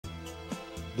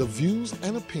The views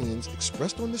and opinions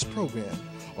expressed on this program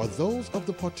are those of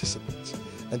the participants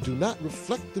and do not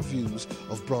reflect the views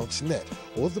of BronxNet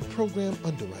or the program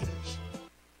underwriters.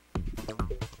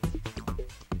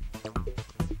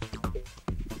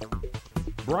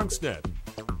 BronxNet.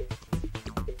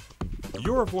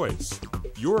 Your voice,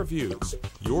 your views,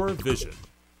 your vision.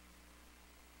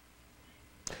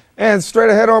 And straight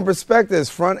ahead on Perspectives,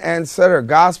 front and center,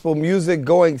 gospel music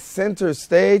going center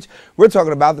stage. We're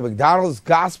talking about the McDonald's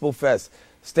Gospel Fest.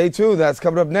 Stay tuned, that's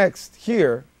coming up next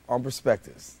here on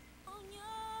Perspectives.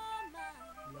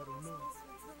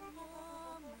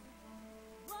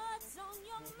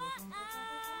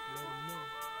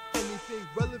 Anything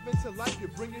relevant to life, you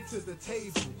bring it to the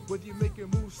table. Whether you make a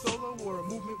move solo or a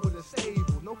movement with a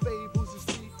stable. No fables, you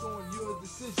speak on your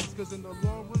decisions. Cause in the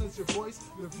long run, it's your voice,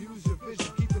 your views, your vision.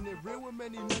 Keeping it real with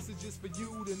many messages for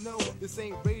you to know. This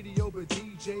ain't radio, but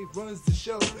DJ runs the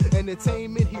show.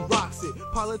 Entertainment, he rocks it.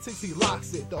 Politics, he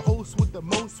locks it. The host with the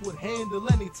most would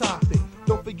handle any topic.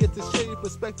 Don't forget to share your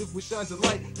perspective with shines of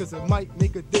light. Cause it might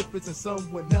make a difference in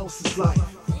someone else's life.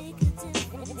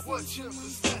 What's your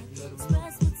perspective?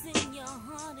 Express what's in your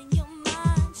heart and your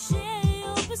mind. Share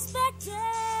your perspective.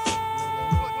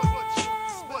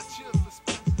 What's your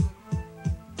perspective?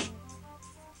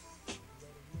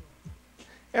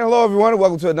 And hello, everyone, and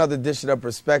welcome to another edition of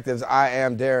Perspectives. I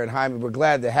am Darren Hyman. We're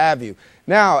glad to have you.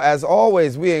 Now, as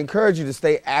always, we encourage you to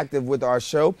stay active with our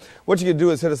show. What you can do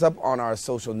is hit us up on our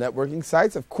social networking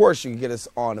sites. Of course, you can get us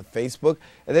on Facebook,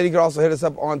 and then you can also hit us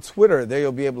up on Twitter. There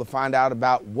you'll be able to find out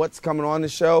about what's coming on the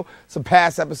show, some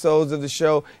past episodes of the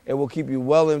show, and we'll keep you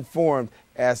well informed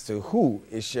as to who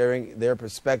is sharing their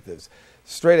perspectives.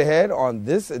 Straight ahead on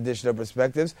this edition of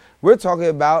Perspectives, we're talking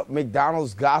about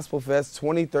McDonald's Gospel Fest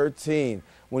 2013.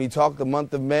 When you talk the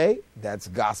month of May, that's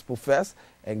Gospel Fest.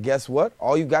 And guess what?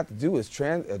 All you got to do is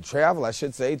travel, I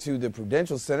should say, to the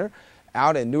Prudential Center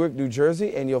out in Newark, New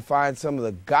Jersey, and you'll find some of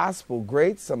the gospel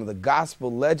greats, some of the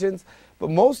gospel legends. But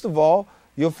most of all,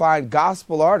 you'll find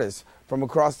gospel artists from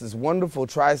across this wonderful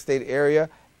tri-state area,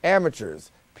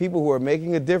 amateurs, people who are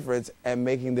making a difference and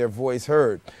making their voice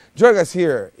heard. Joining us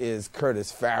here is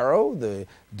Curtis Farrow, the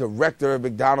director of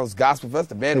McDonald's Gospel Fest,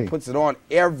 the man who puts it on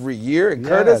every year. And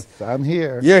Curtis, I'm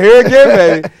here. You're here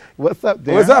again, baby. What's up,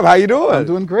 Dan? What's up? How you doing? I'm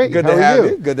doing great. Good How to are have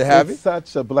you? you. Good to have you. It's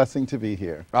such a blessing to be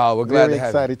here. Oh, we're glad Very to have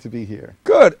you. excited to be here.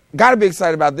 Good. Got to be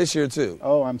excited about this year, too.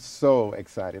 Oh, I'm so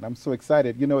excited. I'm so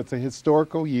excited. You know, it's a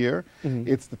historical year.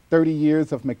 It's the 30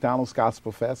 years of McDonald's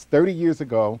Gospel Fest. 30 years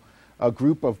ago, a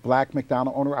group of black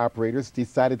McDonald's owner-operators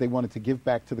decided they wanted to give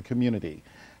back to the community.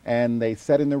 And they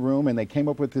sat in the room and they came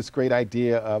up with this great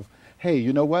idea of, hey,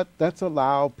 you know what? Let's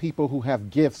allow people who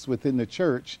have gifts within the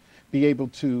church be able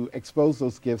to expose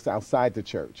those gifts outside the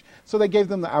church. So they gave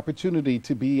them the opportunity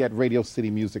to be at Radio City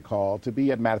Music Hall, to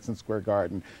be at Madison Square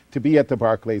Garden, to be at the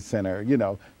Barclays Center, you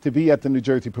know, to be at the New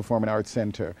Jersey Performing Arts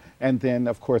Center. And then,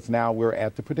 of course, now we're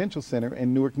at the Prudential Center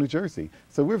in Newark, New Jersey.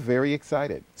 So we're very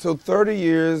excited. So 30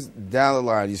 years down the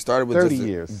line, you started with 30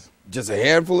 years. Just a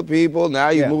handful of people. Now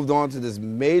you've Yeah. moved on to this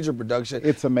major production.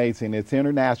 It's amazing. It's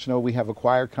international. We have a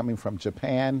choir coming from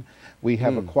Japan. We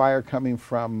have a choir coming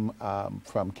from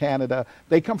Canada.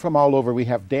 They come from all over. We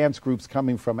have dance groups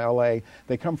coming from LA.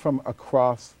 They come from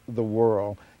across the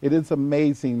world. It is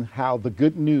amazing how the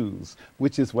good news,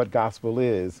 which is what gospel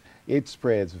is, it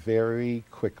spreads very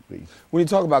quickly. When you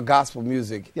talk about gospel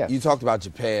music, Yes. you talked about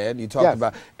Japan. You talked Yes.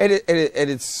 about, and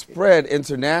it's spread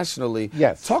internationally.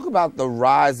 Yes. Talk about the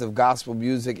rise of gospel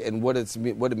music and what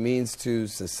it means to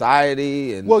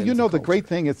society. And Well, and you to know, the culture. great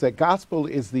thing is that gospel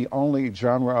is the only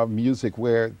genre of music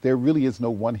where there really is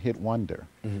no one-hit wonder.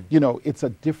 You know, it's a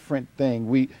different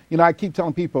thing. I keep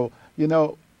telling people, you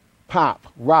know, pop,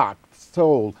 rock,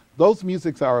 soul, those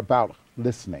musics are about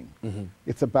listening.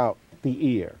 It's about the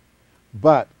ear.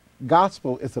 But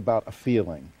gospel is about a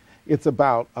feeling. It's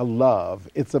about a love.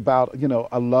 It's about, you know,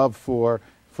 a love for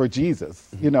Jesus,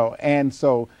 you know. And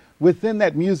so within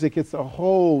that music, it's a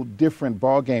whole different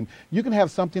ballgame. You can have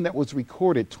something that was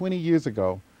recorded 20 years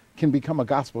ago can become a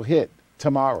gospel hit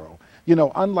tomorrow, you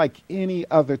know, unlike any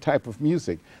other type of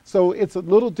music. So it's a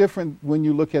little different when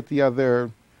you look at the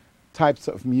other types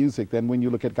of music than when you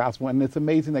look at gospel. And it's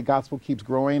amazing that gospel keeps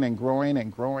growing and growing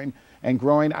and growing and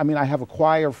growing. I mean, I have a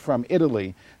choir from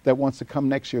Italy that wants to come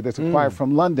next year. There's a choir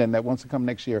from London that wants to come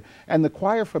next year. And the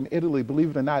choir from Italy, believe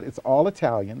it or not, it's all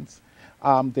Italians.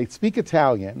 They speak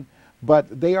Italian,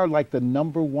 but they are like the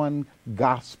 #1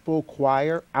 gospel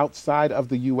choir outside of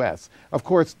the U.S. Of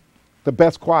course, the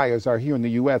best choirs are here in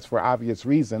the U.S. for obvious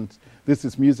reasons. This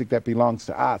is music that belongs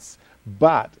to us.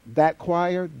 But that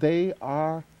choir, they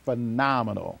are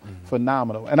phenomenal,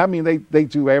 phenomenal. And I mean, they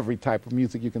do every type of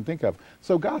music you can think of.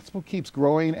 So gospel keeps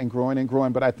growing and growing and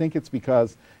growing, but I think it's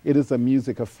because it is a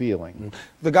music of feeling.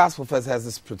 The Gospel Fest has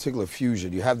this particular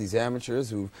fusion. You have these amateurs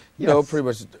who, you know, pretty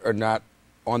much are not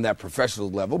on that professional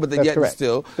level, but That's yet correct.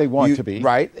 still They want to be.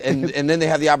 right, and then they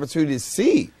have the opportunity to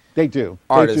see They do.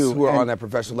 artists They do. who are And- on that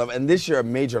professional level. And this year, a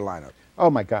major lineup. Oh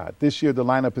my God, this year the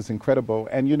lineup is incredible.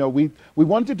 And you know, we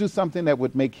wanted to do something that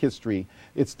would make history.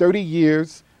 It's 30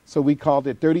 years, so we called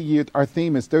it 30 years. Our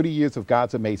theme is 30 years of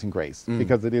God's amazing grace,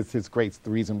 because it is His grace,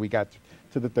 the reason we got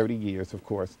to the 30 years, of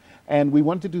course. And we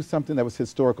wanted to do something that was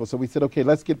historical. So we said, okay,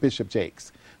 let's get Bishop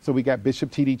Jakes. So we got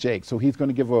Bishop T.D. Jakes. So he's going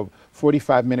to give a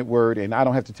 45-minute word, and I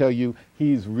don't have to tell you,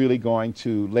 he's really going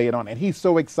to lay it on. And he's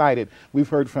so excited. We've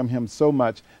heard from him so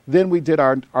much. Then we did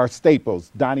our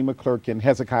staples, Donnie McClurkin,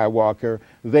 Hezekiah Walker.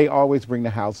 They always bring the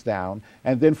house down.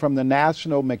 And then from the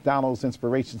National McDonald's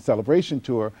Inspiration Celebration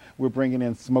Tour, we're bringing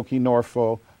in Smokey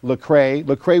Norfolk, Lecrae.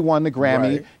 Lecrae won the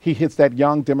Grammy. Right. He hits that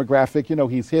young demographic. You know,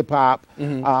 he's hip hop.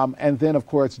 And then, of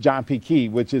course, John P. Key,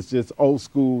 which is just old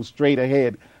school, straight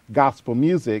ahead gospel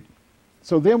music.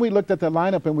 So then we looked at the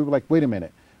lineup and we were like, wait a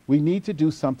minute, we need to do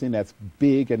something that's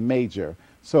big and major.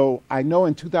 So I know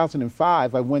in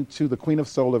 2005, I went to the Queen of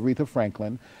Soul, Aretha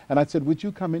Franklin, and I said, would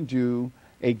you come and do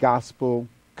a gospel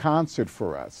concert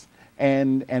for us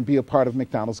and be a part of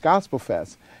McDonald's Gospel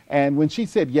Fest? And when she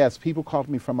said yes, people called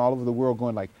me from all over the world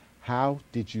going like, how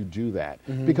did you do that?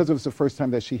 Because it was the first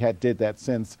time that she had did that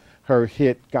since her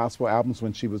hit gospel albums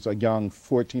when she was a young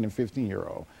 14 and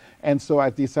 15-year-old. And so I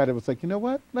decided, I was like, you know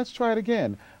what? Let's try it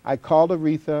again. I called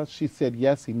Aretha. She said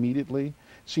yes immediately.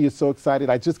 She is so excited.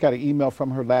 I just got an email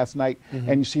from her last night,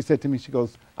 and she said to me, she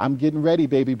goes, I'm getting ready,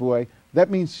 baby boy.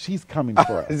 That means she's coming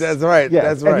for us. That's right. Yes.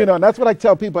 That's right. And, you know, and that's what I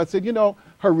tell people. I said, you know,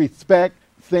 her respect,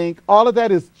 think, all of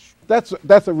that is, that's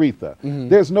Aretha.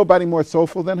 There's nobody more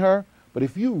soulful than her. But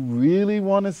if you really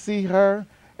want to see her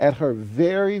at her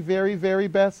very, very, very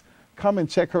best, come and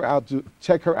check her out.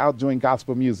 Check her out doing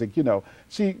gospel music. You know,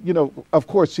 she, you know, of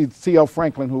course, she's C.L.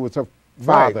 Franklin, who was her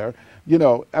father. Right. You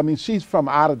know, I mean, she's from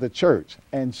out of the church,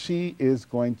 and she is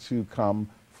going to come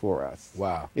for us.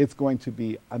 Wow. It's going to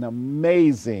be an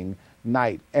amazing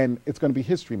night, and it's going to be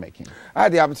history making. I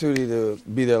had the opportunity to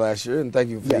be there last year, and thank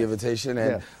you for the Yes. invitation.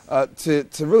 And Yes. to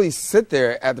really sit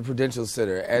there at the Prudential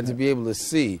Center and to be able to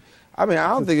see. I mean, I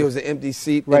don't think it was an empty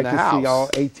seat Right, in the to house. see all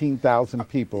 18,000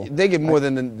 people. They get more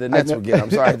than the Nets know. would get. I'm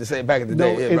sorry to say it back in the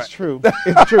No, day. Yeah, it's right. true.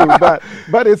 It's true. But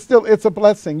it's still, it's a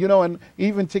blessing, you know, and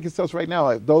even ticket sales right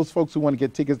now, those folks who want to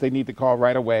get tickets, they need to call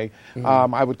right away.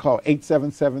 I would call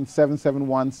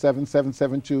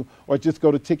 877-771-7772 or just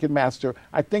go to Ticketmaster.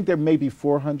 I think there may be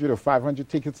 400 or 500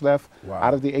 tickets left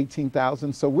out of the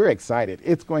 18,000. So we're excited.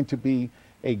 It's going to be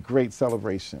a great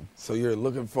celebration. So you're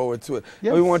looking forward to it.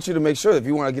 Yes. We want you to make sure that if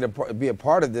you want to be a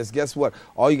part of this, guess what?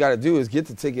 All you got to do is get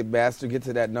to Ticketmaster, get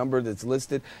to that number that's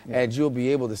listed, and you'll be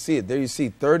able to see it. There you see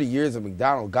 30 years of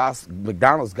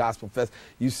McDonald's Gospel Fest.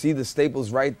 You see the staples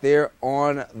right there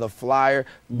on the flyer.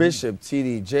 Bishop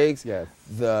T.D. Jakes, Yes.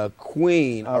 the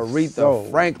Queen, Of Aretha soul.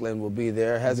 Franklin will be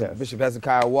there. Yes. Bishop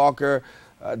Hezekiah Walker,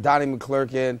 Donnie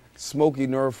McClurkin, Smokey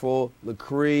Norfolk,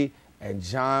 Lecrae, and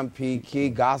John P. Key.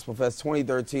 Gospel Fest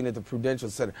 2013 at the Prudential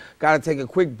Center. Got to take a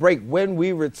quick break. When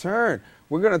we return,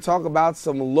 we're going to talk about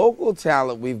some local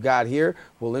talent we've got here.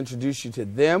 We'll introduce you to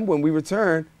them when we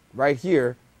return right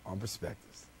here on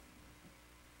Perspectives.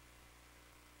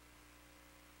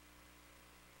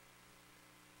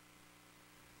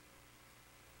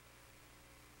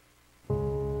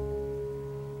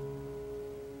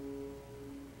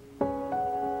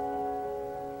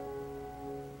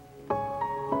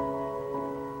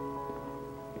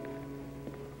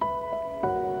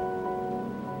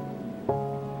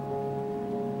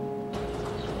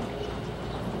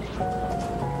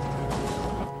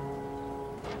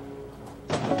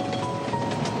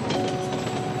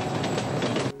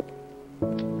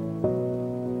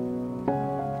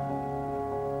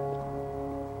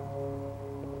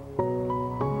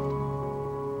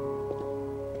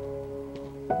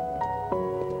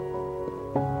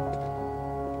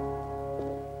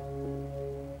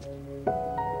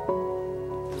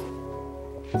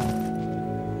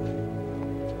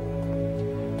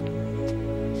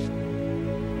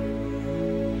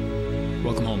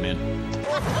 Welcome home, man.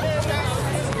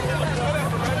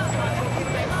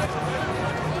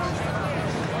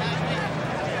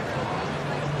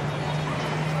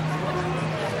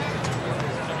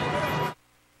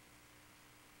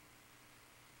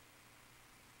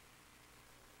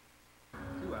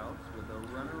 Two outs with a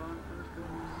runner on first base.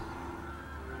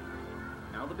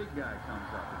 Now the big guy comes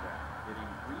up at bat.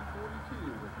 hitting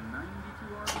 .342 with 92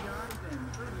 RBIs and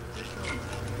 36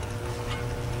 homers.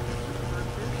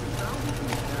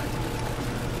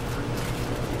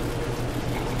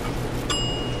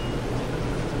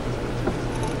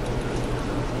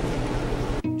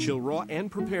 Chill raw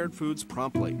and prepared foods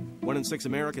promptly. 1 in 6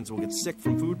 Americans will get sick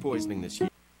from food poisoning this year.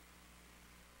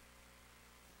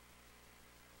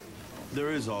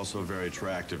 There is also a very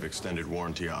attractive extended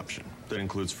warranty option that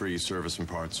includes free service and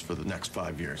parts for the next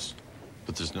 5 years.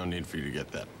 But there's no need for you to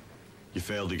get that. You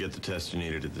failed to get the test you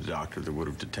needed at the doctor that would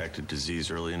have detected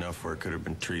disease early enough where it could have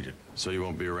been treated. So you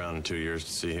won't be around in 2 years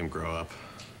to see him grow up,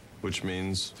 which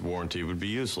means the warranty would be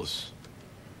useless.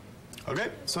 Okay,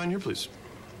 sign here, please.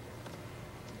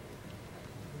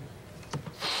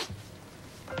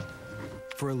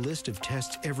 For a list of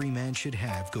tests every man should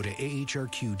have, go to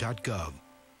ahrq.gov.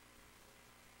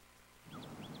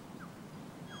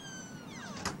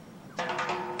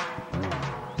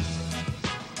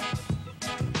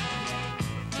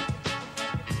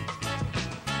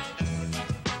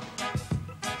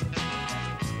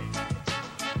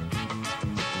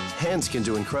 Hands can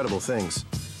do incredible things.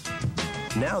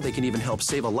 Now they can even help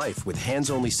save a life with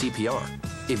hands-only CPR.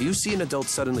 If you see an adult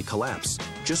suddenly collapse,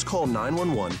 just call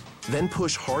 911, then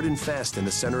push hard and fast in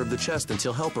the center of the chest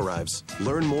until help arrives.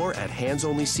 Learn more at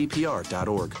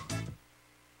handsonlycpr.org.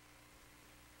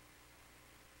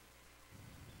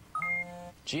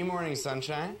 G-Morning,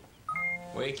 sunshine.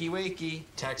 Wakey, wakey.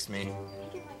 Text me.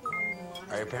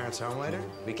 Are your parents home later?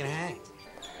 We can hang.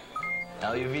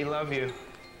 LUV, love you.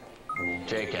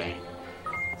 JK.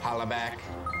 Holla back.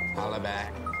 Holla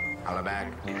back. Holla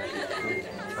back.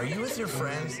 Are you with your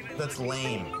friends? That's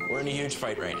lame. We're in a huge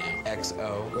fight right now.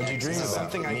 XO. What'd you dream about?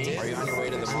 Something I did. Are you on your way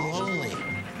to the mall? I'm lonely.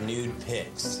 Nude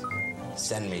pics.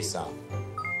 Send me some.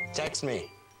 Text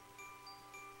me.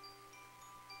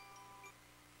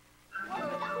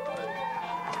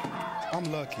 I'm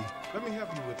lucky. Let me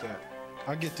help you with that.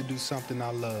 I get to do something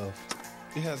I love.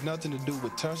 It has nothing to do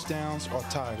with touchdowns or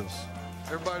titles.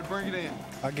 Everybody bring it in.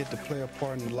 I get to play a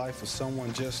part in the life of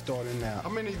someone just starting out. How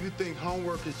many of you think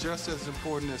homework is just as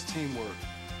important as teamwork?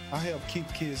 I help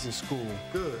keep kids in school.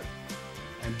 Good.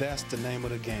 And that's the name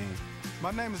of the game.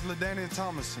 My name is LaDainian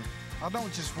Thomason. I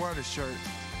don't just wear the shirt,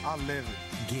 I live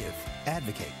it. Give,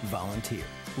 advocate, volunteer.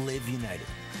 Live United.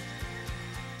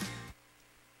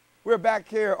 We're back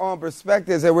here on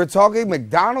Perspectives, and we're talking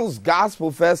McDonald's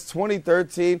Gospel Fest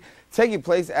 2013, taking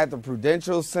place at the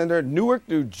Prudential Center, Newark,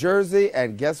 New Jersey.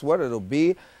 And guess what? It'll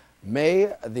be May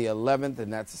the 11th,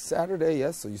 and that's a Saturday,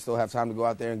 yes, so you still have time to go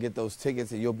out there and get those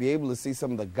tickets, and you'll be able to see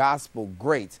some of the gospel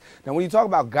greats. Now, when you talk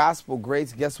about gospel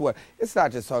greats, guess what? It's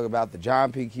not just talking about the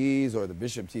John P. Keys or the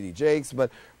Bishop T.D. Jakes, but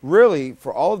really,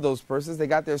 for all of those persons, they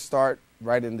got their start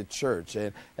right in the church.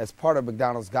 And as part of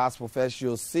McDonald's Gospel Fest,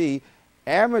 you'll see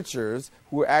amateurs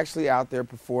who are actually out there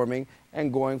performing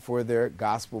and going for their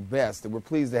gospel best. And we're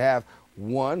pleased to have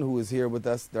one who is here with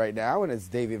us right now, and it's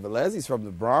David Velez. He's from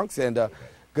the Bronx, and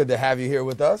good to have you here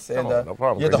with us. And no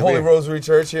problem. You're at the Holy Rosary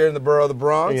Church here in the borough of the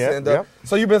Bronx. Yeah, and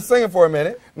so you've been singing for a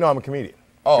minute. No, I'm a comedian.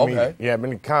 Oh, okay. Yeah, I've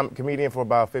been a comedian for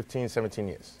about 15, 17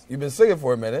 years. You've been singing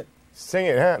for a minute.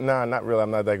 Singing? Huh? No, not really.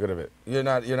 I'm not that good of it. You're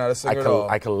not a singer at all?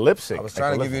 I can lip sync. I was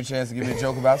trying to give you a chance to give me a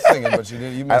joke about singing, but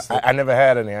you missed it. I never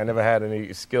had any. I never had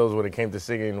any skills when it came to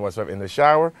singing whatsoever. In the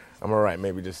shower, I'm all right.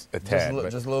 Maybe just a tad.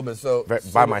 Just a little bit. So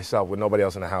by myself with nobody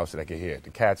else in the house that I could hear. The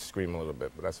cats scream a little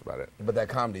bit, but that's about it. But that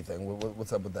comedy thing,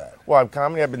 what's up with that? Well,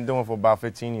 comedy I've been doing for about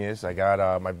 15 years.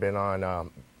 I've been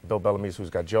on Bill Bellamy's Who's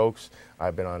Got Jokes.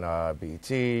 I've been on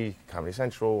BET, Comedy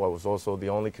Central. I was also the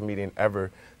only comedian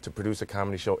ever to produce a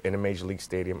comedy show in a Major League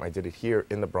Stadium. I did it here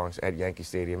in the Bronx at Yankee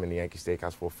Stadium in the Yankee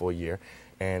Steakhouse for a full year.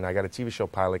 And I got a TV show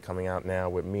pilot coming out now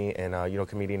with me and, a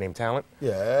comedian named Talent?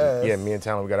 Yes. Yeah, me and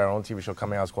Talent, we got our own TV show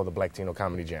coming out. It's called the Black Tino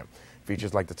Comedy Jam.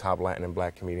 Features like the top Latin and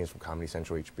black comedians from Comedy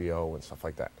Central, HBO, and stuff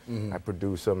like that. I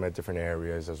produce them at different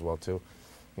areas as well, too.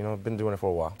 I've been doing it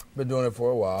for a while. Been doing it for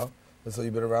a while. And so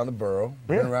you've been around the borough,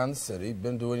 been around the city,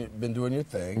 been doing your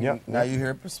thing. Yeah. Now you're here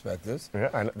at Perspectives. Yeah,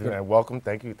 and welcome.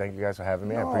 Thank you guys for having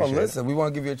me. I appreciate it. Listen, we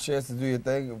want to give you a chance to do your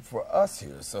thing for us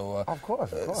here. So of course.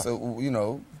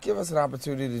 So give us an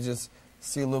opportunity to just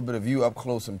see a little bit of you up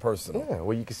close and personal. Yeah,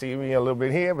 well, you can see me a little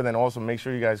bit here, but then also make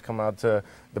sure you guys come out to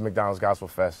the McDonald's Gospel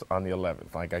Fest on the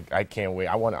 11th. Like, I can't wait.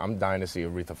 I'm dying to see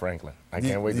Aretha Franklin. I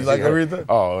can't wait to see her. You like Aretha?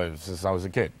 Oh, since I was a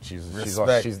kid. She's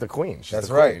the queen. She's That's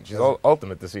the queen. right. She's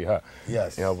ultimate to see her.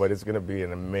 Yes. But it's going to be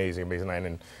an amazing night.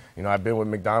 And, I've been with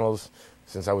McDonald's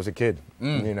since I was a kid,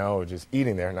 just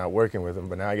eating there, not working with them,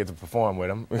 but now I get to perform with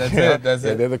them. That's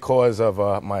it. They're the cause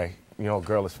of my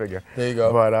girlish figure. There you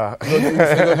go. But you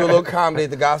gonna do a little comedy at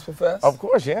the Gospel Fest? Of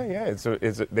course, yeah.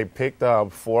 They picked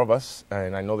 4 of us,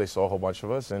 and I know they saw a whole bunch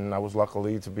of us, and I was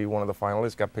luckily to be one of the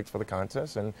finalists, got picked for the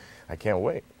contest, and I can't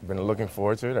wait. Been looking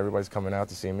forward to it. Everybody's coming out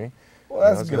to see me. Well,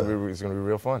 that's it's good. It's gonna be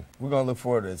real fun. We're gonna look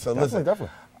forward to it. So Definitely.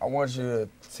 I want you to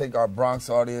take our Bronx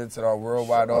audience and our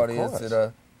worldwide audience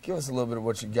and give us a little bit of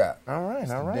what you got. All right.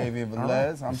 David All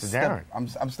Velez. right.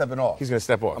 I'm stepping off. He's gonna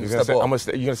step off. You're gonna step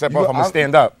off. I'm gonna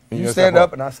stand up. You stand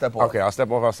up and I step off. Okay, I'll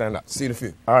step off. I'll stand up. See the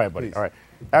few. All right, buddy. Peace. All right.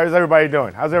 How's everybody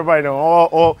doing?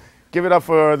 All give it up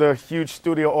for the huge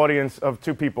studio audience of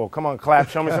 2 people. Come on, clap.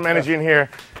 Show me some energy in here.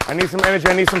 I need some energy.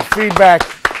 I need some feedback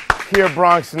here,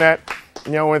 BronxNet.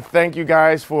 And thank you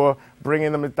guys for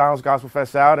bringing the McDonald's Gospel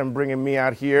Fest out and bringing me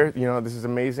out here. This is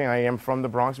amazing. I am from the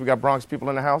Bronx. We got Bronx people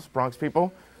in the house. Bronx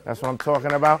people. That's what I'm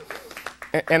talking about.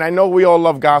 And I know we all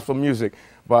love gospel music,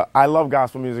 but I love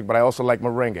gospel music, but I also like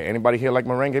merengue. Anybody here like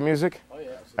merengue music? Oh, yeah.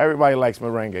 Everybody likes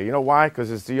merengue. You know why? Because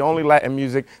it's the only Latin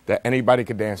music that anybody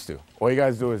could dance to. All you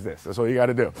guys do is this. That's all you got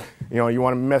to do. You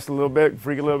want to mess a little bit,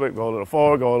 freak a little bit, go a little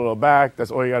forward, go a little back. That's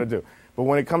all you got to do. But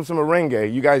when it comes to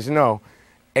merengue, you guys know,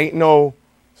 ain't no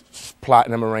plot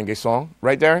in a merengue song.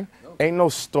 Right, Darren? No. Ain't no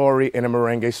story in a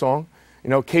merengue song.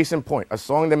 Case in point, a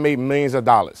song that made millions of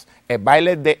dollars. El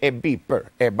baile de el beeper.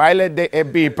 El baile de el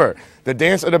beeper. The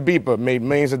dance of the beeper made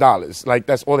millions of dollars. Like,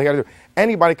 that's all they got to do.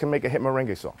 Anybody can make a hit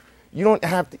merengue song. You don't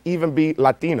have to even be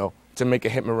Latino to make a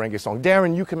hit merengue song.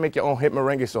 Darren, you can make your own hit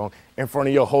merengue song in front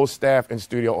of your whole staff and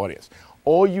studio audience.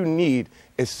 All you need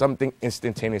is something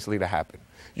instantaneously to happen.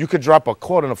 You could drop a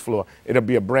chord on the floor, it'll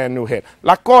be a brand new hit.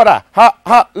 La Cora,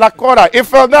 la Cora. It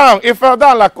fell down,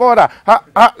 la Cora,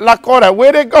 la Cora.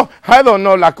 Where'd it go? I don't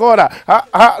know, la Cora,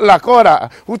 la Cora.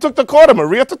 Who took the Cora?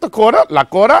 Maria took the Cora, la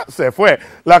Cora se fue.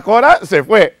 La Cora se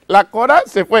fue, la Cora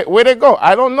se fue. Where'd it go?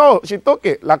 I don't know, she took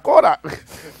it, la Cora.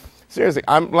 Seriously,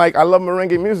 I love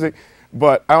merengue music,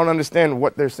 but I don't understand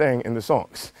what they're saying in the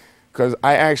songs. Because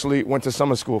I actually went to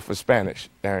summer school for Spanish,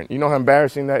 Darren. You know how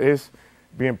embarrassing that is,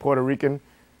 being Puerto Rican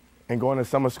and going to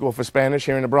summer school for Spanish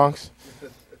here in the Bronx?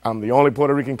 I'm the only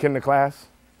Puerto Rican kid in the class.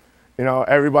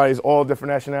 Everybody's all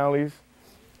different nationalities.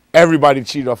 Everybody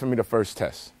cheated off of me the first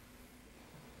test.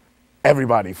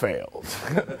 Everybody failed.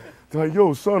 They're like,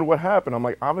 yo, son, what happened? I'm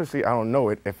like, obviously, I don't know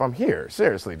it if I'm here.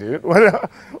 Seriously, dude.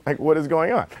 What is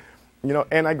going on?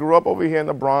 And I grew up over here in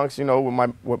the Bronx,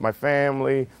 with my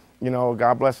family.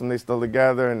 God bless them, they still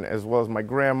together, and as well as my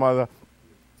grandmother.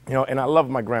 And I love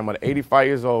my grandmother, 85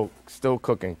 years old, still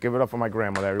cooking. Give it up for my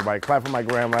grandmother, everybody. Clap for my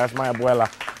grandma. That's my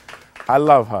abuela. I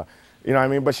love her. You know what I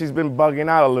mean? But she's been bugging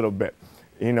out a little bit,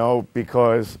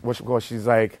 because she's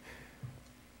like,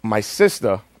 my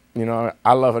sister,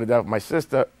 I love her to death. My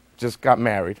sister just got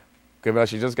married. Give it up.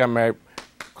 She just got married.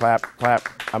 Clap, clap.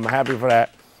 I'm happy for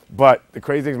that. But the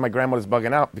crazy thing is my grandmother's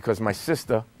bugging out because my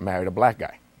sister married a black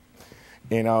guy.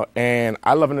 And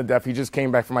I love him to death. He just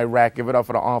came back from Iraq. Give it up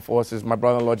for the armed forces. My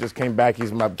brother-in-law just came back.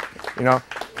 He's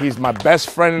my best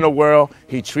friend in the world.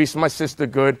 He treats my sister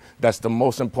good. That's the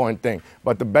most important thing.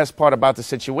 But the best part about the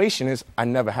situation is I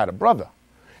never had a brother.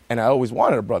 And I always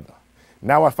wanted a brother.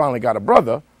 Now I finally got a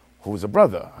brother who's a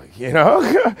brother,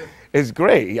 It's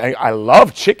great. I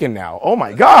love chicken now. Oh,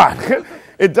 my God.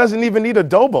 It doesn't even need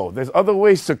adobo. There's other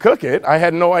ways to cook it. I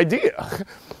had no idea.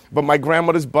 But my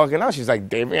grandmother's bugging out. She's like,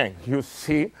 Damian, you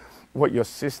see what your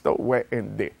sister went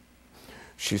and did.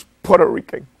 She's Puerto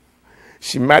Rican.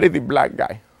 She married the black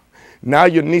guy. Now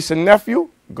your niece and nephew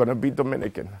gonna be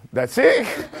Dominican. That's it.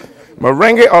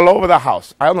 Merengue all over the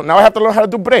house. Now I have to learn how to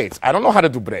do braids. I don't know how to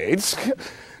do braids.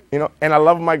 And I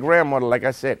love my grandmother. Like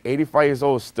I said, 85 years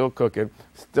old, still cooking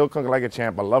like a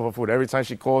champ. I love her food. Every time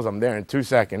she calls, I'm there in 2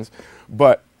 seconds.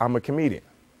 But I'm a comedian.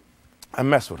 I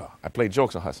mess with her. I play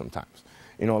jokes on her sometimes.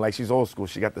 Like she's old school.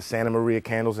 She got the Santa Maria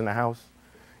candles in the house.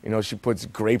 She puts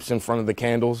grapes in front of the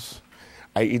candles.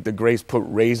 I eat the grapes, put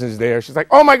raisins there. She's like,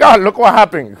 oh, my God, look what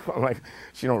happened. I'm like,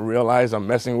 she don't realize I'm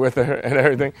messing with her and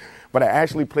everything. But I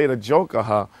actually played a joke on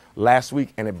her last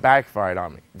week, and it backfired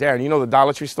on me. Darren, you know the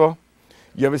Dollar Tree store?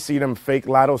 You ever see them fake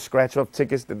lotto scratch-off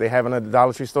tickets that they have in the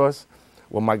Dollar Tree stores?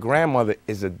 Well, my grandmother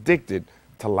is addicted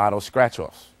to lotto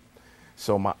scratch-offs.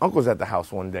 So my uncle's at the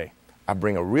house one day. I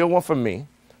bring a real one for me,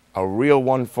 a real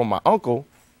one for my uncle,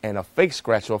 and a fake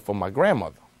scratch-off for my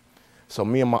grandmother. So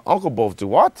me and my uncle both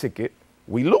do our ticket,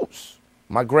 we lose.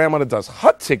 My grandmother does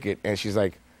her ticket, and she's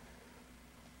like,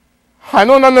 I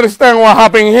don't understand what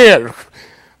happened here.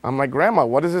 I'm like, Grandma,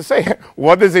 what does it say?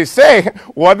 What does it say?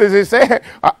 What does it say?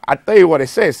 I tell you what it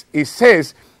says. It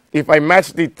says, if I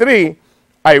match the 3,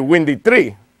 I win the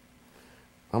 3.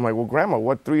 I'm like, well, Grandma,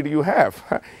 what 3 do you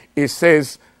have? It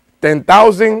says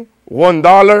 $10,000,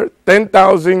 $1,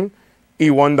 $10,000,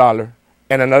 y $1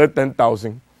 and another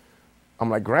 10,000. I'm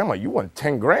like, Grandma, you won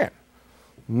 10 grand.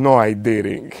 No, I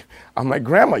didn't. I'm like,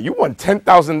 Grandma, you won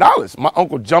 $10,000. My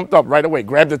uncle jumped up right away,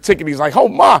 grabbed the ticket. He's like, oh,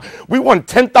 Ma, we won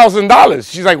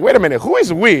 $10,000. She's like, wait a minute, who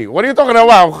is we? What are you talking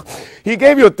about? He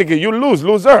gave you a ticket. You lose,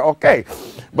 loser. Okay.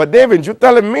 But, David, you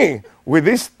telling me with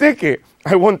this ticket,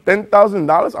 I won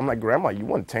 $10,000? I'm like, Grandma, you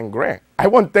won 10 grand. I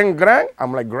won 10 grand?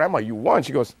 I'm like, Grandma, you won.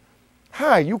 She goes,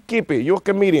 hi, you keep it. You're a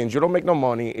comedian. You don't make no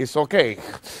money. It's okay.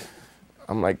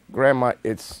 I'm like, Grandma,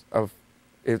 it's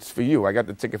for you. I got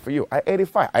the ticket for you. I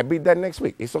 85. I beat that next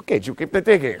week. It's okay. You keep the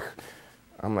ticket.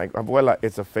 I'm like, Abuela,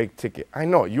 it's a fake ticket. I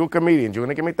know. You're a comedian. You're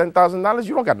going to give me $10,000?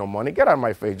 You don't got no money. Get out of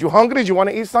my face. You hungry? You want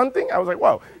to eat something? I was like,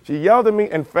 wow. She yelled at me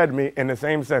and fed me in the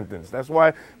same sentence. That's why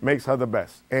it makes her the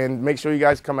best. And make sure you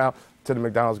guys come out to the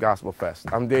McDonald's Gospel Fest.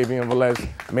 I'm Davian Velez.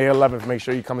 May 11th. Make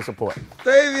sure you come and support.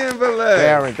 Davian Velez.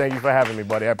 Darren, thank you for having me,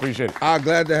 buddy. I appreciate it. I'm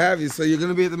glad to have you. So you're going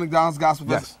to be at the McDonald's Gospel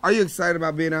Fest? Yes. Are you excited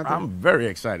about being out there? I'm very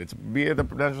excited to be at the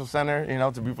Prudential Center. You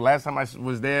know, last time I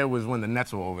was there was when the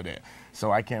Nets were over there. So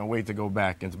I can't wait to go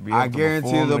back and to be able to perform. I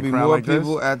guarantee you there'll be more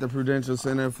people at the Prudential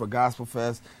Center for Gospel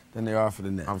Fest than there are for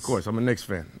the Nets. Of course, I'm a Knicks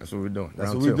fan. That's what we're doing.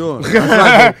 That's what we're doing.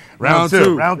 Round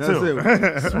two.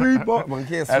 Sweep them. Well, you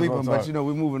can't sweep them, but you know,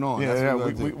 we're moving on. Yeah,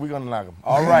 we're going to knock them.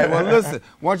 All right, well, listen,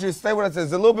 I want you to stay with us.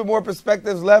 There's a little bit more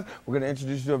perspectives left. We're going to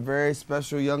introduce you to a very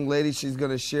special young lady. She's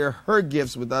going to share her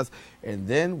gifts with us, and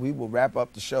then we will wrap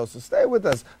up the show. So stay with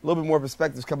us. A little bit more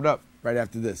perspectives coming up right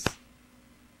after this.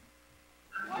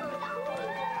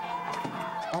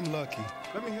 I'm lucky.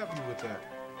 Let me help you with that.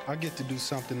 I get to do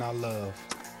something I love.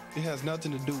 It has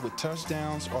nothing to do with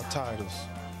touchdowns or titles.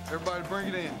 Everybody bring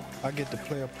it in. I get to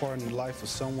play a part in the life of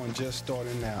someone just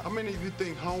starting out. How many of you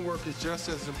think homework is just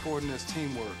as important as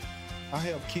teamwork? I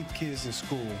help keep kids in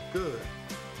school. Good.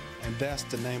 And that's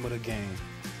the name of the game.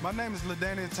 My name is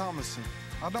LaDainian Thomason.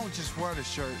 I don't just wear the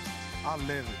shirt, I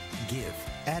live it. Give,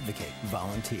 advocate,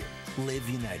 volunteer. Live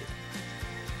United.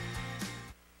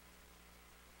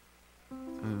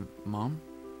 Mom,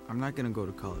 I'm not gonna go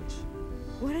to college.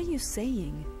 What are you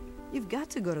saying? You've got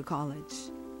to go to college.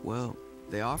 Well,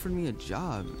 they offered me a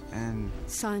job and...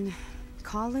 Son,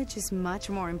 college is much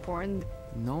more important.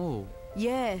 No.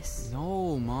 Yes.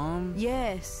 No, Mom.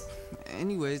 Yes.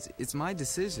 Anyways, it's my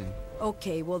decision.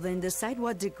 Okay, well then decide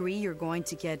what degree you're going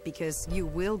to get because you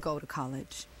will go to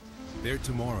college. Their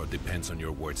tomorrow depends on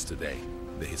your words today.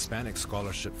 The Hispanic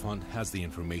Scholarship Fund has the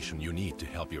information you need to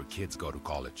help your kids go to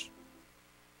college.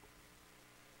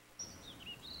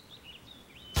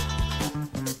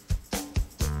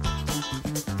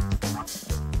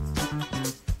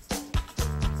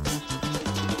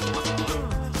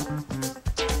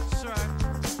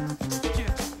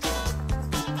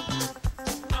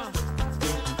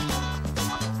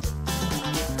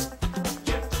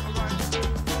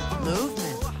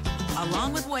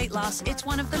 Weight loss, it's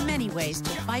one of the many ways to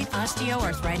fight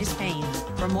osteoarthritis pain.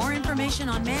 For more information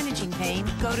on managing pain,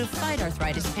 go to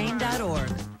fightarthritispain.org.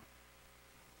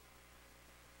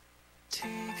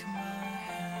 Take my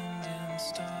hand and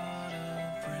start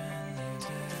a brand new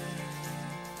day.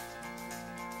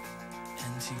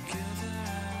 And together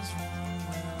as one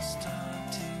we'll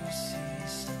start to see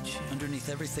some change. Underneath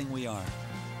everything we are,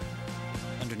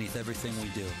 underneath everything we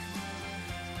do,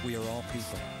 we are all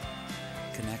people,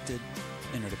 connected,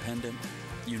 interdependent,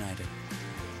 united.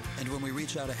 And when we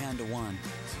reach out a hand to one,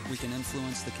 we can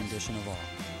influence the condition of all.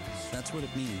 That's what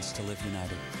it means to live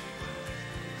united.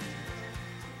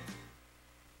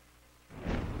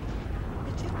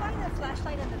 Did you find the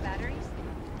flashlight and the batteries?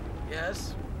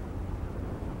 Yes.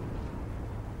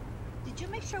 Did you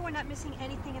make sure we're not missing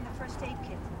anything in the first aid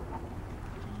kit?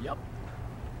 Yep.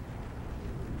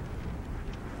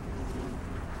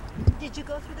 Did you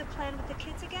go through the plan with the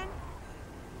kids again?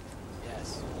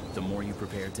 Yes. The more you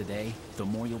prepare today, the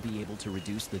more you'll be able to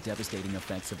reduce the devastating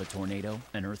effects of a tornado,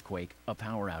 an earthquake, a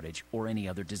power outage, or any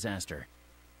other disaster.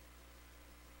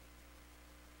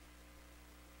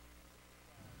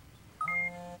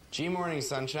 G-morning,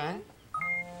 sunshine.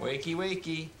 Wakey,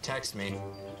 wakey. Text me.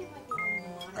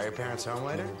 Are your parents home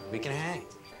later? We can hang.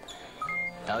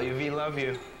 LUV, love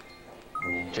you.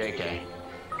 JK.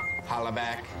 Holla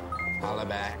back. Holla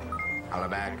back. Holla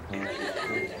back.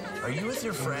 Are you with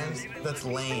your friends? That's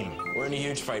lame. We're in a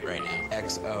huge fight right now.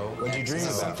 XO. What'd you dream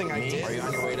about? Something I did. Are you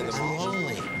on your way to the mall? I'm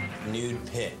lonely. Nude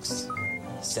pics.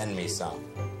 Send me some.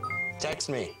 Text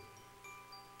me.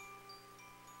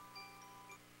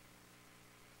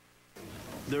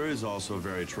 There is also a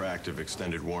very attractive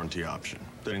extended warranty option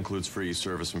that includes free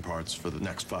service and parts for the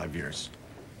next 5 years.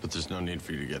 But there's no need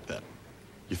for you to get that.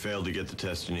 You failed to get the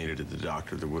test you needed at the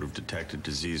doctor that would have detected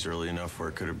disease early enough where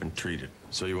it could have been treated.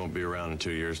 So you won't be around in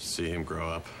 2 years to see him grow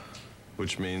up,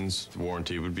 which means the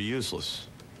warranty would be useless.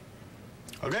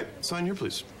 Okay, sign here,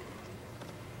 please.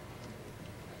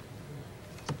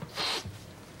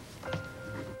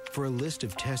 For a list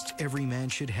of tests every man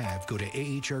should have, go to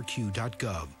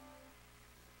ahrq.gov.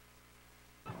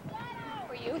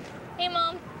 For you. Hey,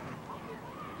 Mom.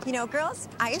 You know, girls,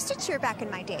 I used to cheer back in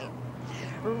my day.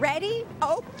 Ready?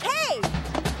 Okay!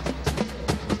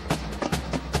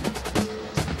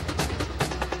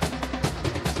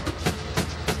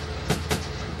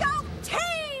 Go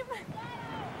team!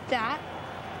 That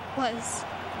was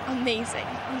amazing.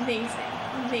 Amazing.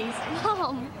 Amazing.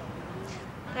 Mom,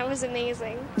 that was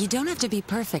amazing. You don't have to be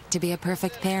perfect to be a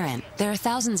perfect parent. There are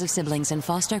thousands of siblings in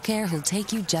foster care who'll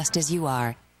take you just as you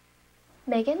are.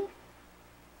 Megan,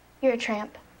 you're a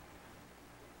tramp.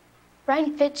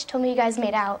 Ryan Fitch told me you guys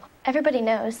made out. Everybody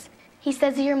knows. He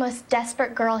says you're the most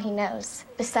desperate girl he knows,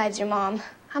 besides your mom.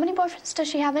 How many boyfriends does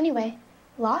she have anyway?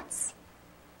 Lots?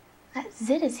 That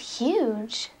zit is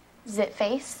huge. Zit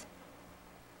face.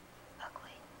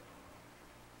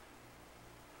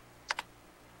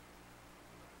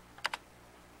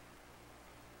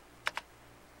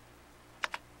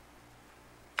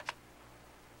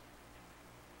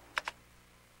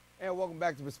 And welcome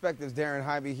back to Perspectives. Darren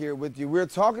Hybe here with you. We're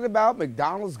talking about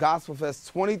McDonald's Gospel Fest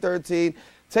 2013,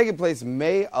 taking place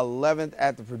May 11th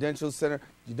at the Prudential Center.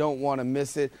 You don't want to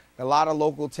miss it. A lot of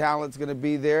local talent's going to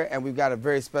be there, and we've got a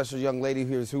very special young lady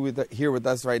who's here with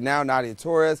us right now, Nadia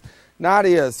Torres.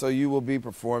 Nadia, so you will be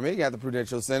performing at the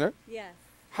Prudential Center. Yes.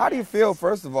 How do you feel,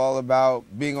 first of all, about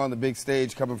being on the big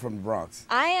stage coming from the Bronx?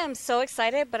 I am so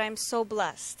excited, but I'm so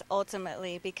blessed,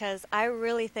 ultimately, because I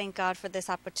really thank God for this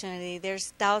opportunity.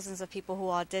 There's thousands of people who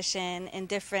audition in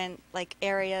different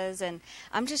areas, and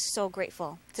I'm just so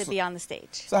grateful to be on the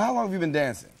stage. So how long have you been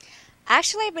dancing?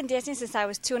 Actually, I've been dancing since I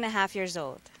was 2.5 years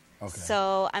old. Okay.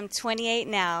 So I'm 28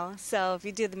 now, so if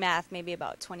you do the math, maybe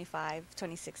about 25,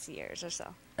 26 years or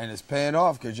so. And it's paying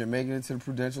off because you're making it to the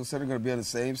Prudential Center, going to be on the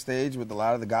same stage with a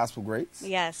lot of the gospel greats?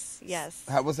 Yes, yes.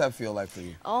 What's that feel like for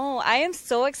you? Oh, I am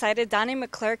so excited. Donnie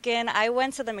McClurkin, I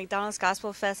went to the McDonald's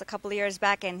Gospel Fest a couple of years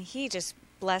back, and he just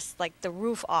blessed the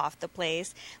roof off the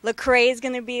place. Lecrae is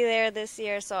going to be there this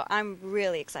year, so I'm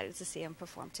really excited to see him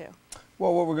perform too.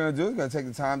 Well, what we're going to do is going to take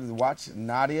the time to watch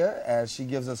Nadia as she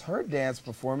gives us her dance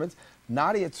performance.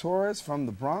 Nadia Torres from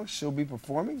the Bronx, she'll be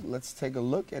performing. Let's take a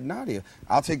look at Nadia.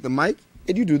 I'll take the mic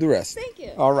and you do the rest. Thank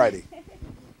you. All righty.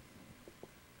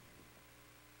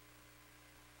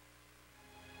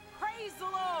 Praise the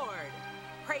Lord.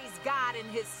 Praise God in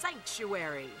his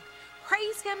sanctuary.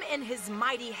 Praise him in his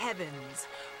mighty heavens.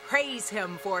 Praise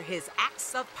him for his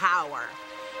acts of power.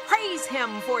 Praise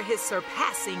him for his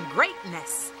surpassing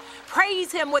greatness.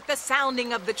 Praise him with the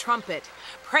sounding of the trumpet.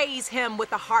 Praise him with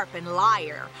the harp and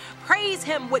lyre. Praise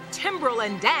him with timbrel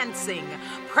and dancing.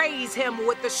 Praise him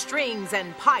with the strings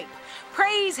and pipe.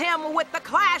 Praise him with the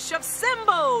clash of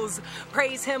cymbals.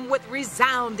 Praise him with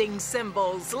resounding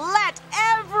cymbals. Let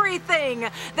everything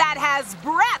that has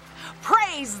breath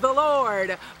praise the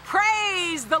Lord.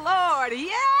 Praise the Lord. Yeah,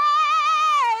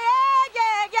 yeah,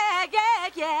 yeah, yeah, yeah,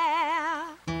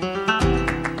 yeah.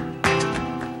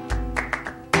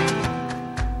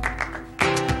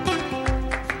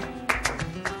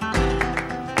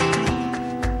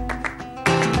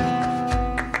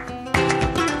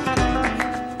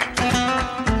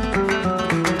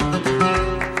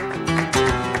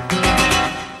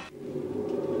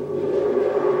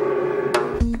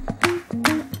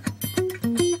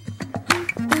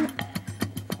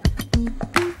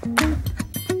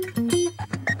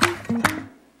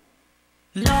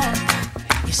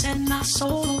 My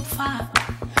soul on fire,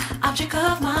 object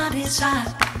of my desire.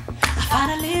 I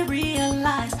finally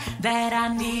realize that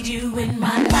I need you in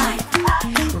my life.